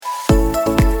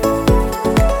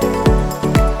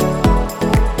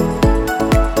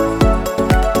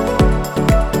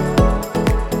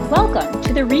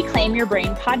Reclaim Your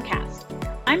Brain podcast.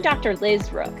 I'm Dr.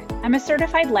 Liz Rook. I'm a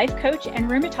certified life coach and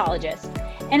rheumatologist,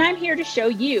 and I'm here to show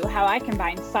you how I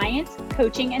combine science,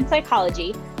 coaching, and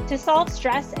psychology to solve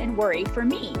stress and worry for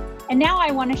me. And now I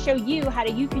want to show you how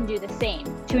you can do the same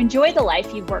to enjoy the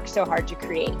life you've worked so hard to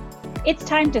create. It's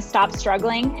time to stop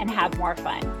struggling and have more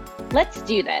fun. Let's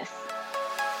do this.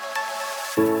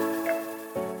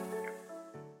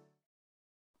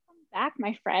 Back,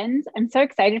 my friends. I'm so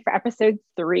excited for episode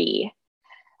 3.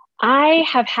 I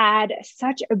have had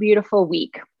such a beautiful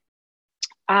week.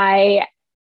 I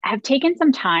have taken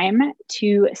some time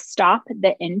to stop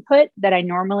the input that I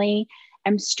normally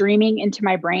am streaming into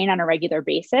my brain on a regular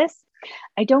basis.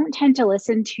 I don't tend to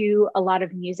listen to a lot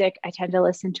of music. I tend to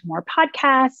listen to more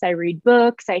podcasts. I read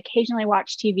books. I occasionally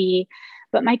watch TV.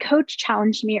 But my coach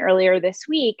challenged me earlier this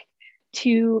week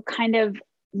to kind of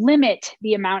limit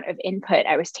the amount of input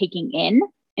I was taking in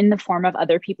the form of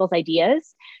other people's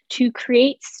ideas, to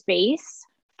create space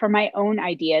for my own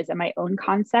ideas and my own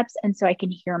concepts, and so I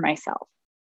can hear myself.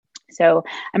 So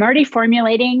I'm already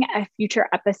formulating a future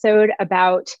episode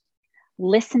about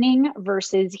listening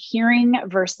versus hearing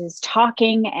versus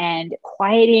talking and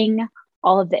quieting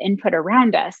all of the input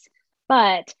around us.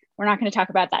 But we're not going to talk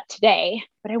about that today.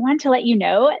 But I want to let you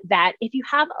know that if you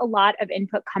have a lot of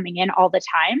input coming in all the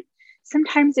time,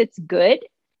 sometimes it's good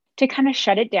to kind of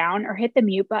shut it down or hit the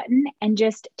mute button and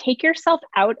just take yourself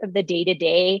out of the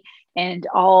day-to-day and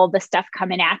all the stuff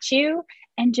coming at you,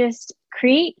 and just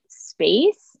create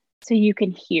space so you can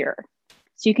hear.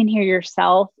 So you can hear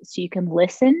yourself, so you can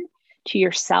listen to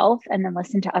yourself and then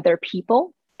listen to other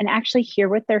people and actually hear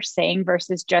what they're saying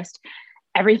versus just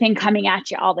everything coming at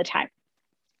you all the time.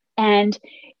 And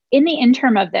in the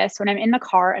interim of this, when I'm in the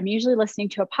car, I'm usually listening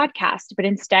to a podcast, but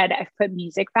instead I've put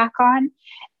music back on.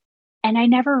 And I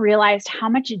never realized how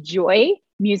much joy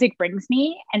music brings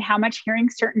me and how much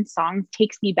hearing certain songs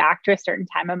takes me back to a certain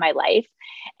time of my life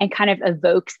and kind of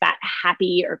evokes that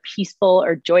happy or peaceful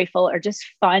or joyful or just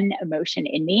fun emotion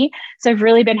in me. So I've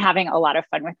really been having a lot of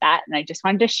fun with that. And I just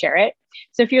wanted to share it.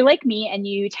 So if you're like me and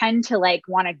you tend to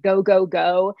want to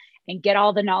go and get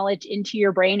all the knowledge into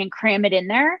your brain and cram it in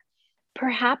there,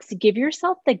 perhaps give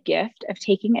yourself the gift of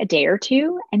taking a day or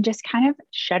two and just kind of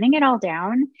shutting it all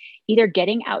down, either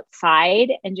getting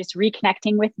outside and just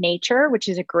reconnecting with nature, which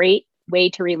is a great way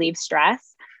to relieve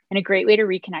stress and a great way to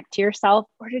reconnect to yourself,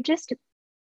 or to just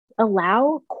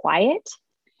allow quiet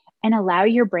and allow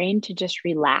your brain to just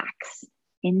relax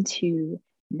into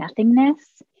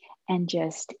nothingness and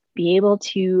just be able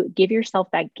to give yourself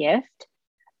that gift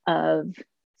of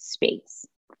space.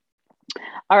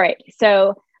 All right,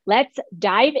 so let's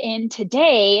dive in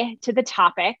today to the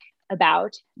topic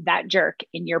about that jerk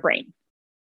in your brain.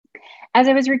 As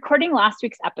I was recording last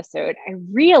week's episode, I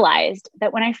realized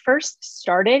that when I first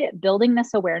started building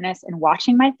this awareness and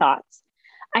watching my thoughts,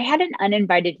 I had an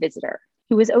uninvited visitor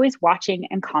who was always watching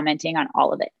and commenting on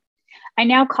all of it. I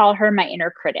now call her my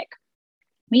inner critic.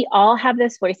 We all have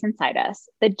this voice inside us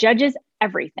that judges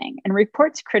everything and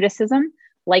reports criticism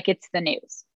like it's the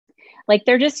news. Like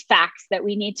they're just facts that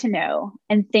we need to know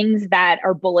and things that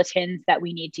are bulletins that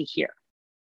we need to hear.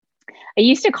 I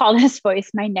used to call this voice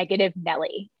my negative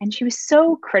Nelly, and she was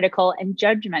so critical and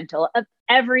judgmental of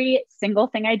every single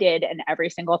thing I did and every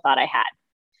single thought I had.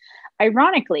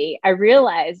 Ironically, I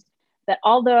realized that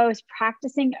although I was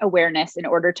practicing awareness in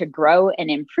order to grow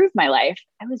and improve my life,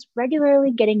 I was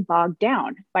regularly getting bogged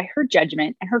down by her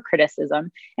judgment and her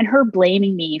criticism and her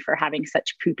blaming me for having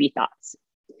such poopy thoughts.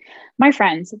 My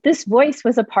friends, this voice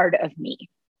was a part of me,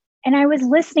 and I was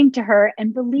listening to her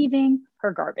and believing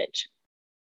her garbage.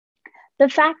 The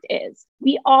fact is,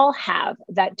 we all have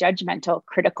that judgmental,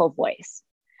 critical voice.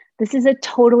 This is a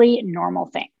totally normal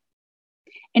thing.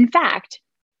 In fact,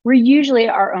 we're usually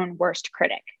our own worst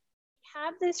critic. We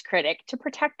have this critic to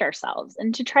protect ourselves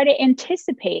and to try to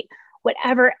anticipate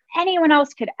whatever anyone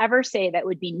else could ever say that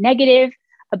would be negative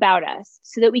about us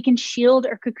so that we can shield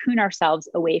or cocoon ourselves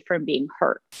away from being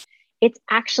hurt. It's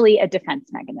actually a defense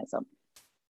mechanism.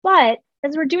 But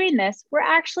as we're doing this, we're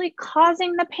actually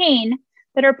causing the pain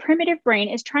that our primitive brain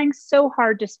is trying so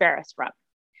hard to spare us from.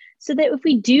 So that if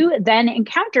we do then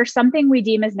encounter something we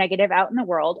deem as negative out in the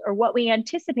world, or what we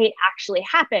anticipate actually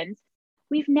happens,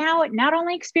 we've now not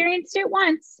only experienced it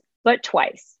once, but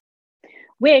twice,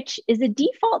 which is a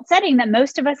default setting that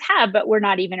most of us have, but we're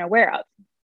not even aware of.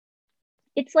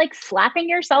 It's like slapping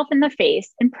yourself in the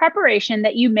face in preparation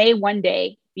that you may one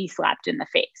day be slapped in the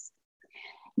face.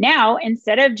 Now,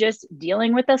 instead of just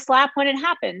dealing with a slap when it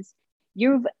happens,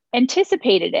 you've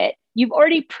anticipated it, you've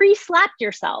already pre-slapped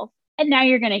yourself, and now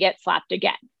you're going to get slapped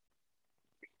again.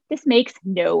 This makes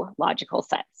no logical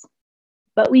sense.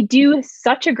 but we do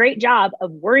such a great job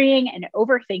of worrying and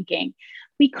overthinking.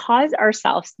 We cause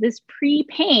ourselves this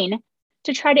pre-pain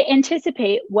to try to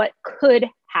anticipate what could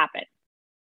happen.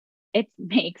 It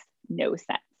makes no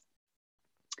sense.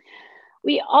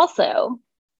 We also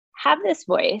have this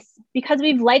voice because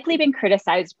we've likely been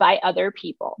criticized by other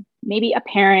people, maybe a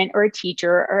parent or a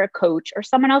teacher or a coach or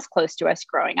someone else close to us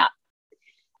growing up.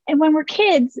 And when we're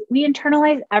kids, we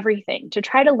internalize everything to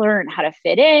try to learn how to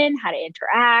fit in, how to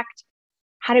interact,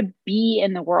 how to be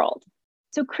in the world.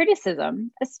 So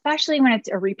criticism, especially when it's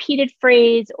a repeated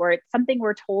phrase or it's something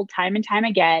we're told time and time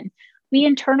again, we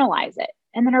internalize it.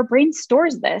 And then our brain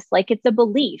stores this like it's a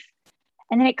belief.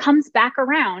 And then it comes back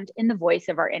around in the voice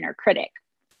of our inner critic.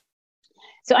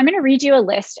 So I'm going to read you a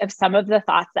list of some of the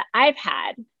thoughts that I've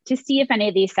had to see if any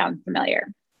of these sound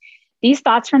familiar. These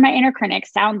thoughts from my inner critic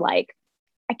sound like,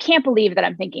 I can't believe that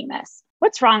I'm thinking this.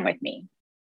 What's wrong with me?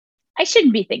 I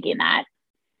shouldn't be thinking that.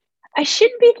 I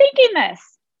shouldn't be thinking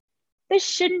this. This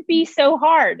shouldn't be so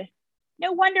hard.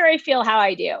 No wonder I feel how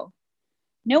I do.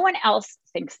 No one else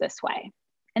thinks this way.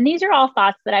 And these are all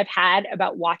thoughts that I've had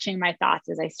about watching my thoughts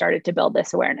as I started to build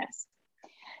this awareness.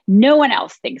 No one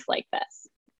else thinks like this.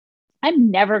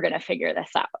 I'm never going to figure this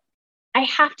out. I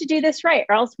have to do this right,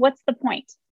 or else what's the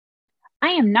point?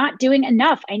 I am not doing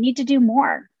enough. I need to do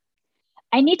more.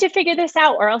 I need to figure this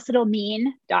out, or else it'll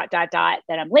mean ... that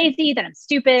I'm lazy, that I'm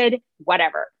stupid,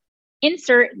 whatever.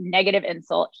 Insert negative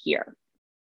insult here.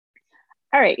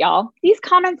 All right, y'all. These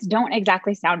comments don't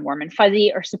exactly sound warm and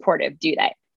fuzzy or supportive, do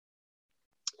they?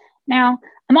 Now,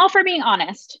 I'm all for being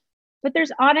honest, but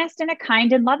there's honest in a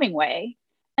kind and loving way.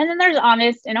 And then there's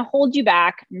honest in a hold you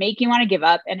back, make you want to give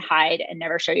up and hide and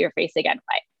never show your face again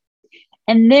way.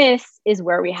 And this is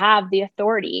where we have the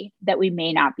authority that we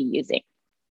may not be using.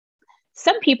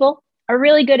 Some people are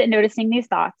really good at noticing these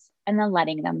thoughts and then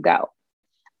letting them go.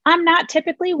 I'm not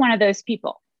typically one of those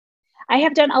people. I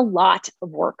have done a lot of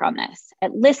work on this,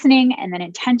 at listening and then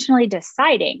intentionally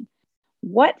deciding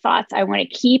what thoughts I want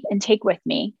to keep and take with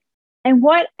me and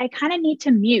what I kind of need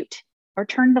to mute or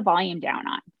turn the volume down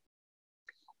on.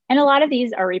 And a lot of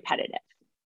these are repetitive.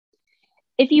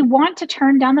 If you want to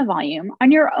turn down the volume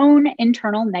on your own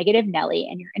internal negative Nelly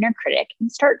and your inner critic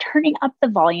and start turning up the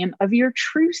volume of your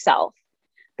true self,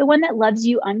 the one that loves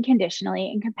you unconditionally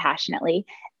and compassionately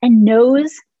and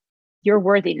knows your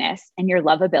worthiness and your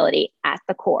lovability at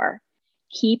the core,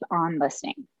 keep on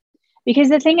listening. Because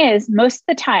the thing is, most of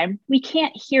the time, we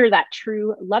can't hear that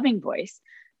true loving voice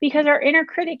because our inner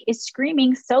critic is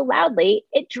screaming so loudly,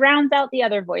 it drowns out the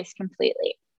other voice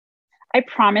completely. I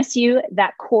promise you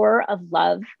that core of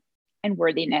love and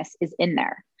worthiness is in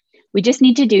there. We just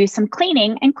need to do some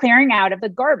cleaning and clearing out of the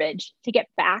garbage to get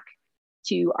back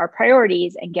to our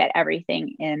priorities and get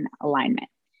everything in alignment.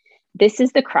 This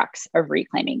is the crux of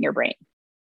reclaiming your brain.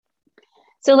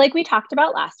 So like we talked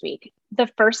about last week, the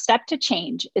first step to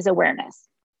change is awareness.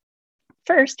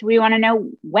 First, we want to know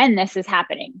when this is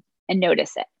happening and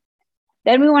notice it.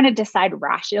 Then we want to decide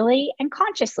rationally and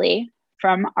consciously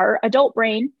from our adult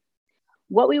brain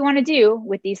what we want to do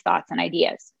with these thoughts and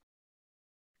ideas.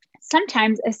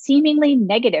 Sometimes a seemingly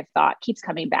negative thought keeps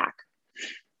coming back.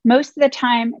 Most of the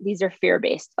time, these are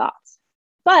fear-based thoughts,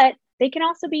 but they can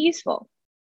also be useful.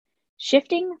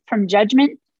 Shifting from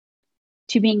judgment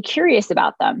to being curious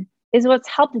about them is what's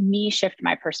helped me shift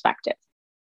my perspective.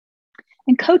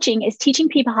 And coaching is teaching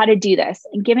people how to do this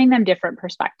and giving them different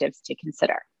perspectives to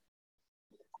consider.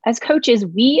 As coaches,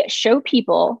 we show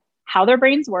people how their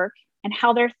brains work and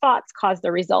how their thoughts cause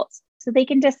the results so they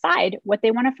can decide what they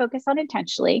want to focus on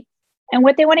intentionally and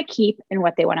what they want to keep and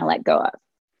what they want to let go of.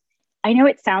 I know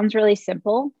it sounds really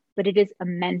simple, but it is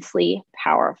immensely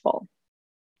powerful.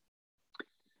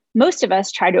 Most of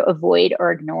us try to avoid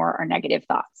or ignore our negative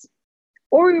thoughts,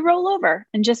 or we roll over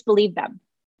and just believe them.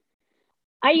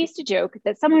 I used to joke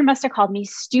that someone must have called me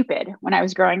stupid when I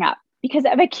was growing up because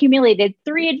I've accumulated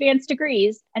 3 advanced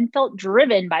degrees and felt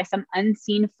driven by some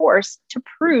unseen force to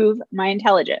prove my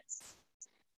intelligence.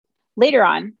 Later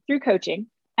on, through coaching,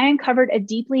 I uncovered a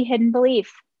deeply hidden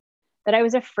belief that I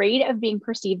was afraid of being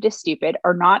perceived as stupid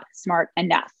or not smart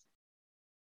enough.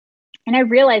 And I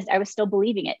realized I was still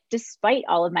believing it despite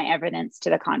all of my evidence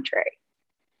to the contrary.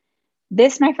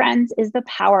 This, my friends, is the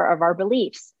power of our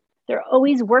beliefs. They're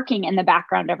always working in the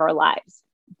background of our lives,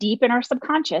 deep in our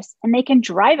subconscious, and they can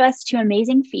drive us to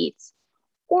amazing feats,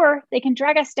 or they can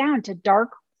drag us down to dark,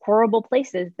 horrible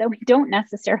places that we don't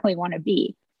necessarily want to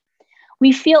be.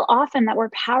 We feel often that we're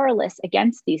powerless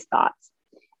against these thoughts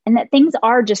and that things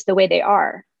are just the way they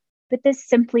are, but this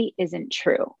simply isn't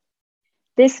true.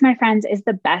 This, my friends, is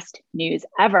the best news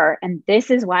ever. And this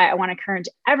is why I want to encourage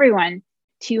everyone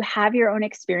to have your own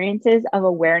experiences of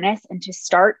awareness and to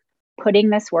start putting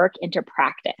this work into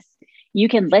practice. You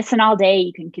can listen all day,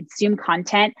 you can consume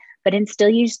content, but until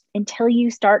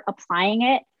you start applying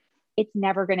it, it's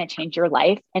never going to change your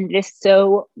life. And it is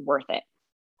so worth it.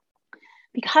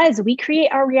 Because we create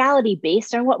our reality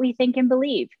based on what we think and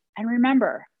believe. And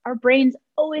remember, our brains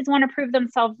always want to prove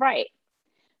themselves right.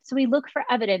 So we look for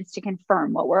evidence to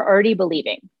confirm what we're already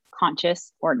believing,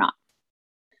 conscious or not.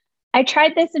 I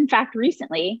tried this, in fact,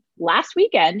 recently, last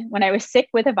weekend, when I was sick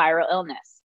with a viral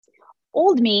illness.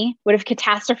 Old me would have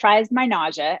catastrophized my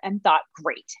nausea and thought,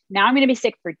 great, now I'm going to be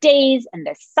sick for days and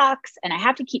this sucks and I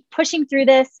have to keep pushing through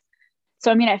this. So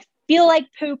I'm going to feel like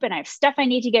poop and I have stuff I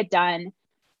need to get done.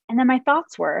 And then my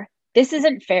thoughts were, this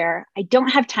isn't fair. I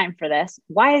don't have time for this.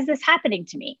 Why is this happening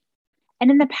to me?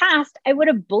 And in the past, I would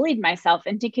have bullied myself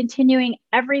into continuing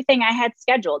everything I had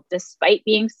scheduled despite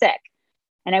being sick.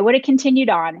 And I would have continued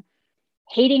on,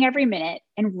 hating every minute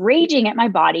and raging at my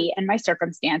body and my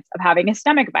circumstance of having a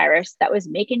stomach virus that was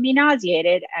making me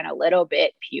nauseated and a little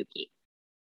bit pukey.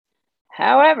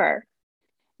 However,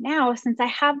 now, since I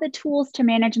have the tools to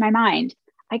manage my mind,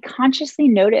 I consciously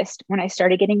noticed when I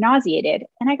started getting nauseated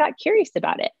and I got curious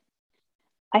about it.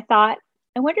 I thought,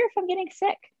 I wonder if I'm getting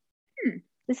sick.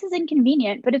 This is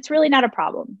inconvenient, but it's really not a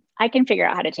problem. I can figure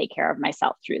out how to take care of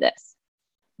myself through this.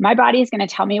 My body is going to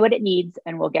tell me what it needs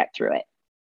and we'll get through it.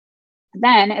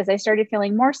 Then, as I started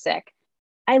feeling more sick,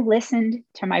 I listened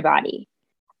to my body.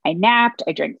 I napped,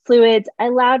 I drank fluids, I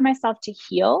allowed myself to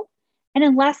heal. And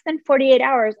in less than 48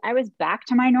 hours, I was back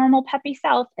to my normal peppy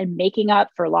self and making up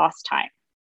for lost time.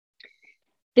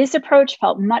 This approach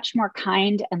felt much more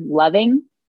kind and loving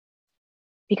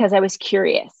because I was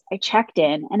curious. I checked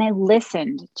in and I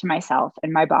listened to myself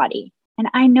and my body. And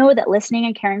I know that listening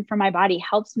and caring for my body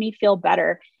helps me feel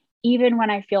better even when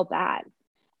I feel bad.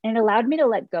 And it allowed me to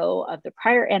let go of the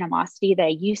prior animosity that I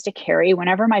used to carry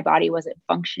whenever my body wasn't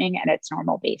functioning at its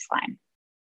normal baseline.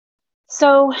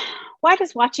 So, why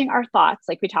does watching our thoughts,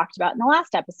 like we talked about in the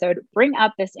last episode, bring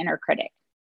up this inner critic?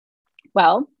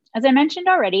 Well, as I mentioned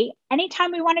already,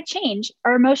 anytime we want to change,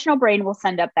 our emotional brain will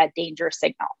send up that danger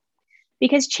signal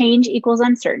because change equals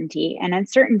uncertainty and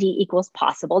uncertainty equals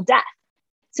possible death.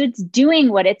 So it's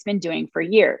doing what it's been doing for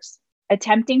years,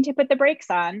 attempting to put the brakes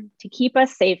on to keep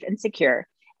us safe and secure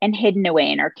and hidden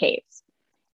away in our caves.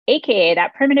 AKA,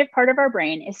 that primitive part of our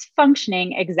brain is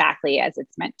functioning exactly as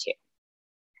it's meant to.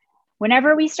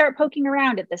 Whenever we start poking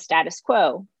around at the status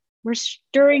quo, we're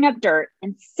stirring up dirt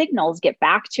and signals get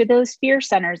back to those fear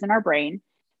centers in our brain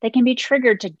that can be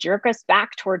triggered to jerk us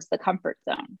back towards the comfort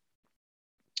zone.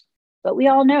 But we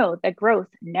all know that growth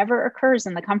never occurs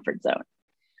in the comfort zone.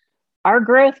 Our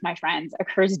growth, my friends,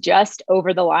 occurs just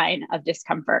over the line of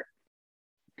discomfort.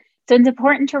 So it's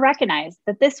important to recognize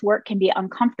that this work can be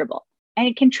uncomfortable and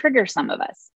it can trigger some of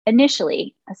us,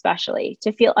 initially, especially,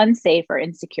 to feel unsafe or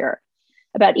insecure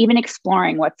about even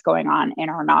exploring what's going on in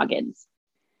our noggins.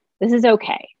 This is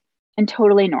okay and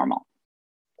totally normal.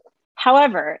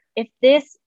 However, if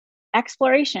this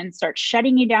exploration starts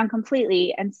shutting you down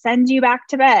completely and sends you back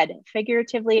to bed,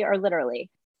 figuratively or literally,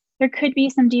 there could be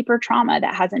some deeper trauma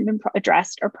that hasn't been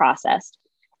addressed or processed.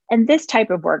 And this type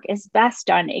of work is best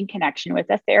done in connection with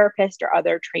a therapist or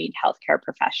other trained healthcare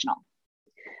professional.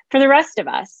 For the rest of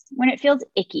us, when it feels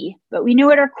icky, but we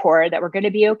know at our core that we're going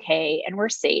to be okay and we're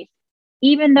safe,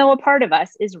 even though a part of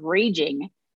us is raging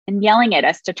and yelling at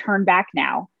us to turn back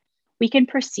now, we can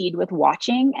proceed with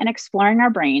watching and exploring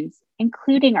our brains,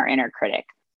 including our inner critic,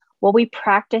 while we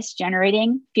practice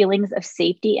generating feelings of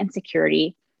safety and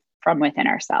security from within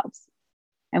ourselves.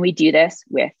 And we do this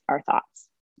with our thoughts.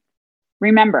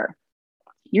 Remember,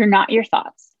 you're not your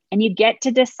thoughts, and you get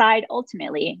to decide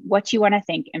ultimately what you want to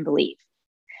think and believe.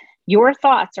 Your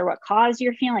thoughts are what cause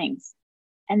your feelings,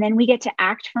 and then we get to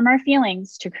act from our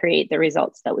feelings to create the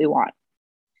results that we want.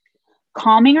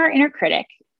 Calming our inner critic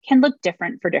can look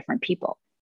different for different people.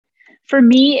 For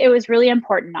me, it was really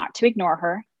important not to ignore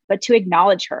her, but to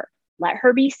acknowledge her, let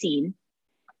her be seen,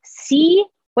 see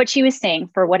what she was saying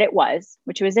for what it was,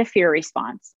 which was a fear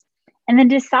response, and then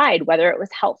decide whether it was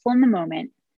helpful in the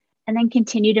moment, and then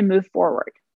continue to move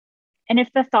forward. And if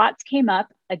the thoughts came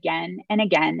up again and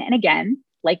again and again,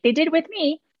 like they did with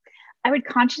me, I would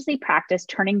consciously practice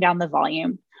turning down the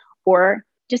volume or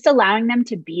just allowing them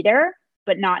to be there,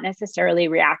 but not necessarily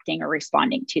reacting or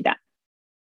responding to them.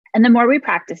 And the more we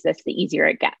practice this, the easier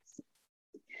it gets.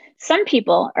 Some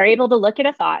people are able to look at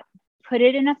a thought, put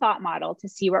it in a thought model to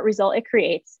see what result it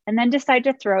creates, and then decide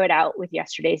to throw it out with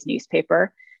yesterday's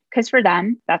newspaper, because for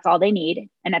them, that's all they need.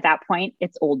 And at that point,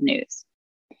 it's old news.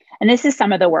 And this is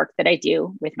some of the work that I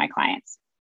do with my clients.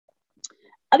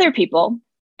 Other people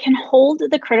can hold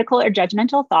the critical or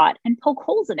judgmental thought and poke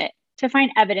holes in it to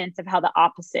find evidence of how the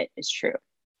opposite is true.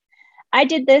 I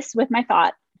did this with my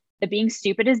thought that being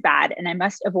stupid is bad and I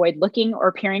must avoid looking or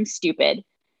appearing stupid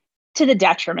to the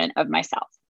detriment of myself.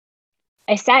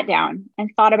 I sat down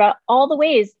and thought about all the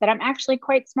ways that I'm actually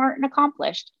quite smart and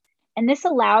accomplished, and this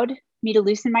allowed me to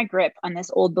loosen my grip on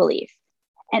this old belief.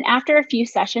 And after a few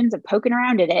sessions of poking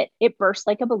around at it, it burst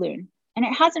like a balloon, and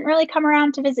it hasn't really come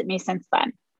around to visit me since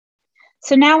then.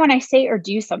 So now when I say or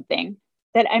do something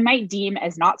that I might deem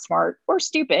as not smart or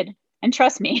stupid, and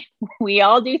trust me, we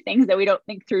all do things that we don't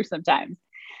think through sometimes,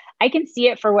 I can see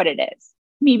it for what it is,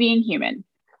 me being human,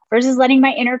 versus letting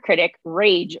my inner critic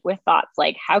rage with thoughts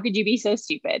like, how could you be so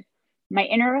stupid? My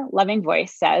inner loving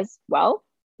voice says, well,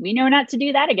 we know not to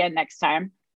do that again next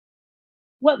time.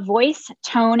 What voice,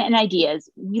 tone, and ideas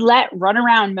we let run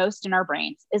around most in our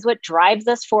brains is what drives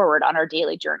us forward on our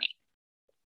daily journey.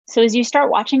 So as you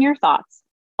start watching your thoughts,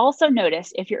 also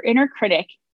notice if your inner critic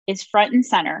is front and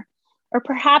center, or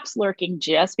perhaps lurking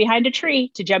just behind a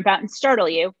tree to jump out and startle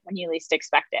you when you least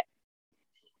expect it.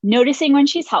 Noticing when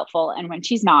she's helpful and when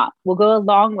she's not will go a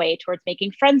long way towards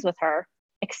making friends with her,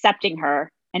 accepting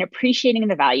her, and appreciating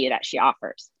the value that she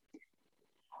offers.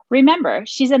 Remember,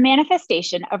 she's a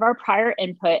manifestation of our prior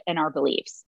input and our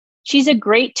beliefs. She's a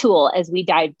great tool as we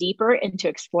dive deeper into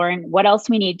exploring what else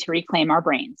we need to reclaim our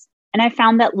brains. And I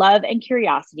found that love and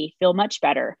curiosity feel much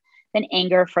better than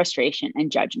anger, frustration,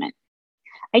 and judgment.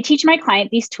 I teach my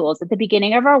client these tools at the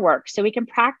beginning of our work so we can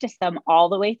practice them all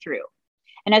the way through.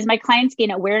 And as my clients gain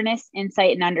awareness,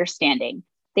 insight, and understanding,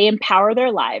 they empower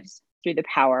their lives through the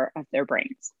power of their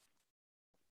brains.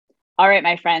 All right,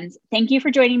 my friends, thank you for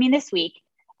joining me this week,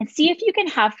 and see if you can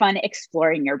have fun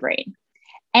exploring your brain.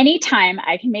 Anytime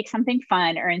I can make something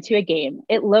fun or into a game,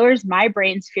 it lowers my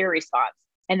brain's fear response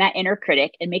and that inner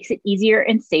critic and makes it easier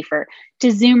and safer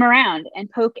to zoom around and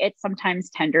poke at sometimes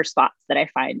tender spots that I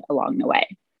find along the way.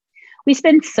 We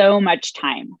spend so much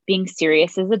time being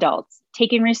serious as adults.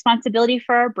 Taking responsibility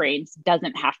for our brains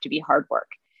doesn't have to be hard work.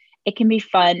 It can be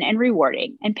fun and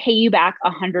rewarding and pay you back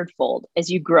 100-fold as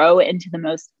you grow into the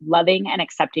most loving and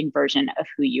accepting version of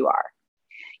who you are.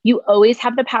 You always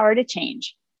have the power to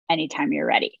change anytime you're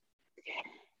ready.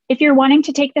 If you're wanting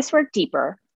to take this work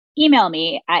deeper, email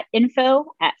me at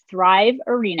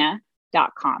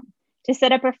info@thrivearena.com to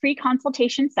set up a free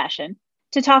consultation session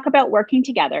to talk about working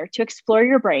together to explore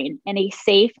your brain in a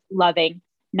safe, loving,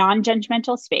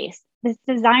 non-judgmental space that's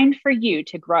designed for you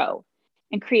to grow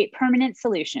and create permanent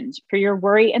solutions for your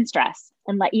worry and stress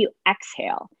and let you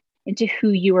exhale into who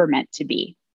you are meant to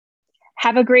be.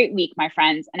 Have a great week, my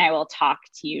friends, and I will talk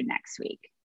to you next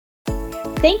week.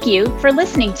 Thank you for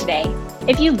listening today.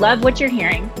 If you love what you're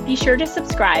hearing, be sure to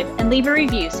subscribe and leave a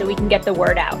review so we can get the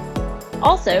word out.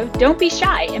 Also, don't be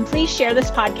shy and please share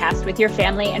this podcast with your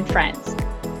family and friends.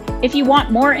 If you want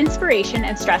more inspiration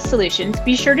and stress solutions,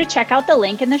 be sure to check out the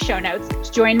link in the show notes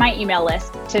to join my email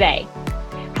list today.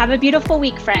 Have a beautiful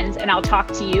week, friends, and I'll talk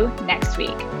to you next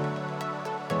week.